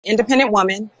Independent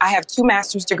woman. I have 2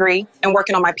 master's degree and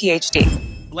working on my PhD.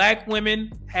 Black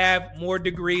women have more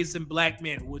degrees than black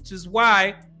men, which is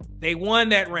why they won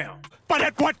that round. But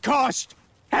at what cost?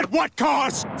 At what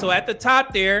cost? So at the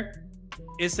top there,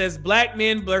 it says black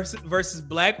men versus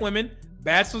black women.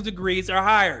 Bachelor's degrees are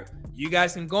higher. You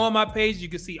guys can go on my page. You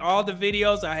can see all the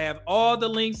videos. I have all the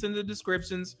links in the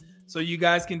descriptions so you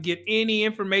guys can get any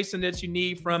information that you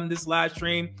need from this live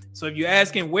stream. So if you're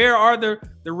asking where are the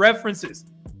references,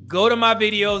 go to my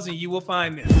videos and you will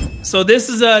find them. So this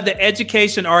is the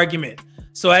education argument.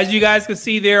 So as you guys can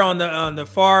see there on the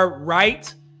far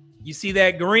right, you see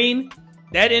that green?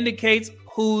 That indicates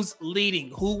who's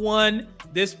leading, who won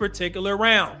this particular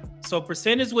round. So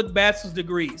percentage with bachelor's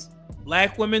degrees.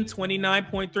 Black women,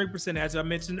 29.3%, as I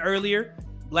mentioned earlier.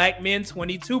 Black men,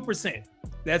 22%.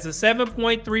 That's a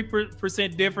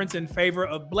 7.3% difference in favor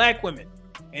of black women.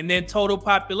 And then total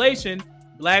population,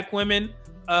 black women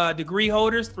degree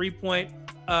holders,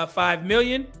 3.5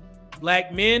 million.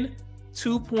 Black men,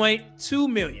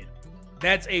 2.2 million.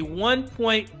 That's a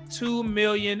 1.2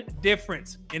 million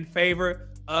difference in favor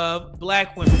of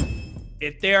black women.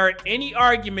 If there are any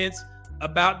arguments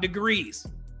about degrees,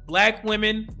 black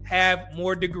women have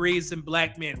more degrees than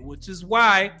black men, which is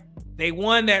why they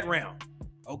won that round.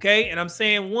 Okay, and I'm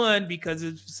saying won because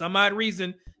for some odd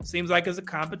reason, it seems like it's a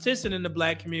competition in the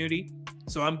black community.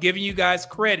 So I'm giving you guys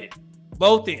credit,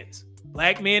 both ends,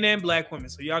 black men and black women.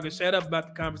 So y'all can shut up about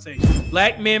the conversation.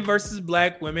 Black men versus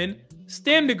black women,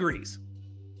 STEM degrees.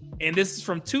 And this is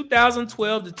from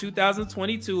 2012 to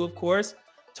 2022, of course.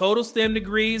 Total STEM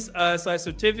degrees /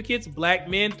 certificates, black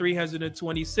men,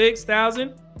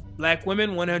 326,000. Black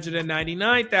women,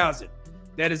 199,000.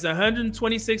 That is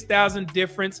 126,000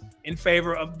 difference in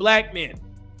favor of black men.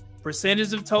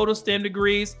 Percentage of total STEM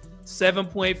degrees,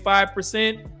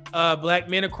 7.5% black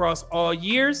men across all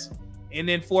years, and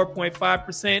then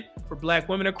 4.5% for black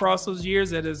women across those years.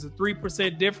 That is a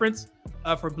 3% difference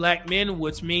for black men,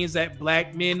 which means that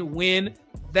black men win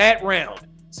that round.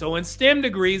 So in STEM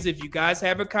degrees, if you guys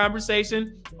have a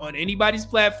conversation on anybody's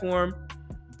platform,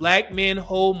 black men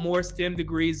hold more STEM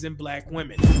degrees than black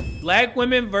women. Black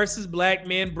women versus black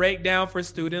men breakdown for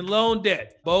student loan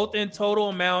debt, both in total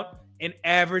amount and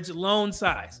average loan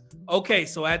size. Okay,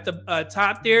 so at the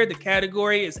top there, the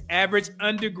category is average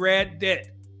undergrad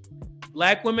debt.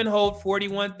 Black women hold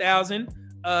 41,000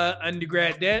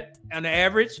 undergrad debt on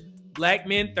average. Black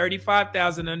men,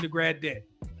 35,000 undergrad debt.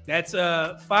 That's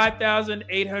a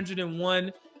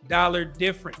 $5,801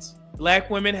 difference. Black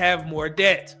women have more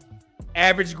debt.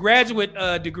 Average graduate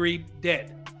degree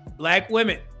debt. Black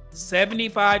women,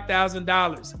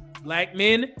 $75,000. Black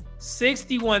men,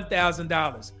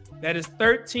 $61,000. That is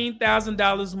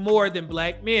 $13,000 more than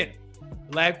black men.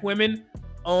 Black women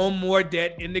own more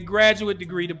debt in the graduate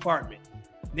degree department.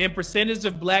 Then percentage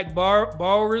of black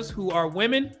borrowers who are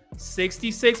women,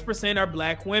 66% are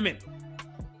black women.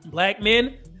 Black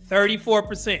men,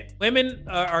 34%. Women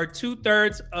are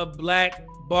 2/3 of black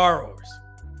borrowers.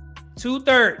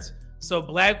 2/3. So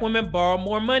black women borrow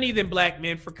more money than black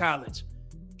men for college.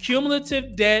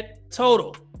 Cumulative debt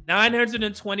total,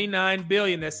 $929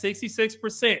 billion. That's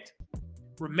 66%.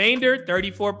 Remainder,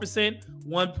 34%,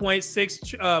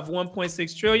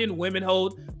 1.6 trillion. Women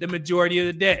hold the majority of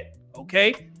the debt.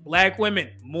 Okay, black women,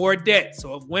 more debt.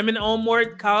 So if women own more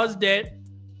college debt,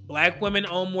 black women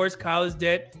own more college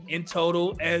debt in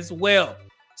total as well.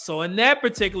 So in that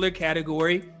particular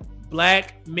category,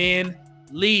 black men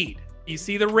lead. You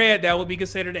see the red, that would be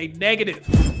considered a negative.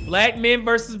 Black men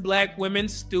versus black women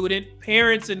student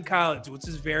parents in college, which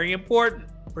is very important.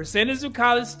 Percentage of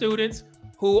college students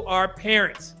who are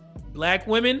parents. Black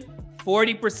women,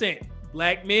 40%.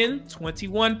 Black men,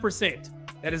 21%.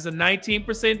 That is a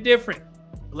 19% difference.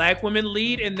 Black women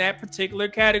lead in that particular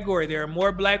category. There are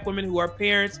more black women who are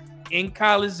parents in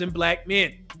college than black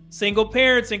men. Single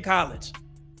parents in college.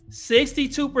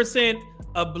 62%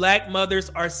 of black mothers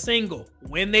are single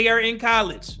when they are in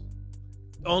college.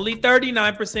 Only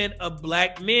 39% of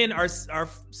black men are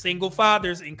single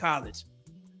fathers in college.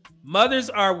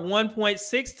 Mothers are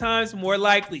 1.6 times more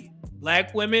likely.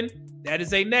 Black women, that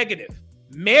is a negative.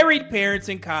 Married parents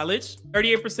in college,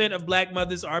 38% of black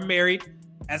mothers are married,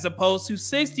 as opposed to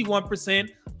 61%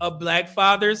 of black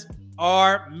fathers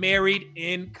are married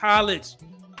in college.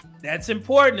 That's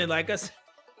important. And like I said,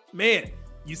 man,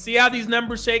 you see how these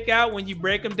numbers shake out when you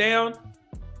break them down?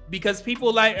 Because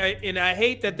people like, and I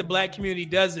hate that the black community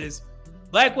does this,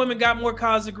 black women got more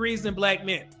college degrees than black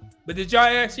men. But did y'all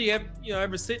actually have,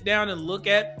 ever sit down and look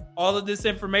at all of this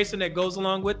information that goes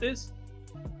along with this?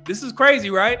 This is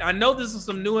crazy, right? I know this is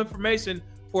some new information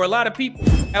for a lot of people.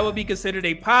 That would be considered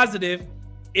a positive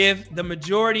If the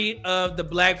majority of the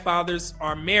black fathers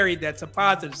are married, that's a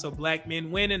positive. So black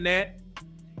men win in that.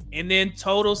 And then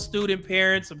total student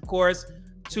parents, of course,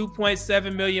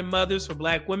 2.7 million mothers for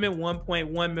black women,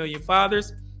 1.1 million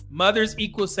fathers. Mothers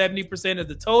equal 70% of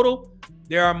the total.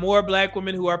 There are more black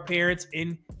women who are parents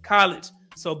in college.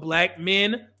 So black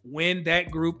men win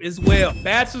that group as well.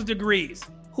 Bachelor's degrees.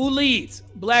 Who leads?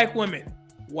 Black women.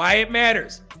 Why it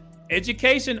matters.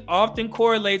 Education often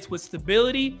correlates with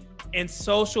stability and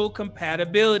social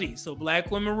compatibility. So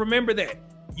black women, remember that.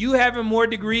 You having more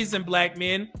degrees than black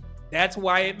men, that's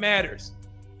why it matters.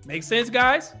 Make sense,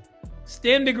 guys?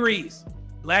 STEM degrees.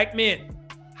 Black men.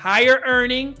 Higher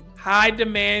earning, high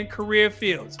demand career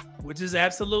fields, which is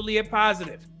absolutely a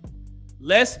positive.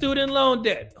 Less student loan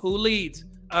debt. Who leads?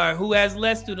 Who has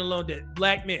less student loan debt?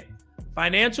 Black men.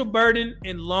 Financial burden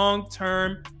and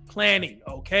long-term planning,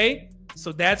 okay?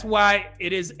 So that's why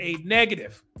it is a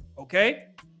negative, okay?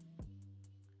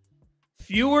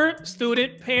 Fewer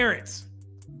student parents.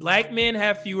 Black men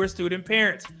have fewer student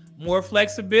parents. More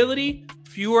flexibility,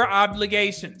 fewer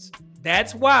obligations.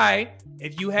 That's why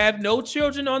if you have no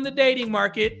children on the dating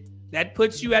market, that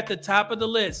puts you at the top of the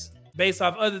list based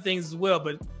off other things as well.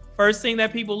 But first thing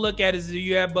that people look at is, do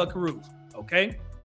you have buckaroos? Okay.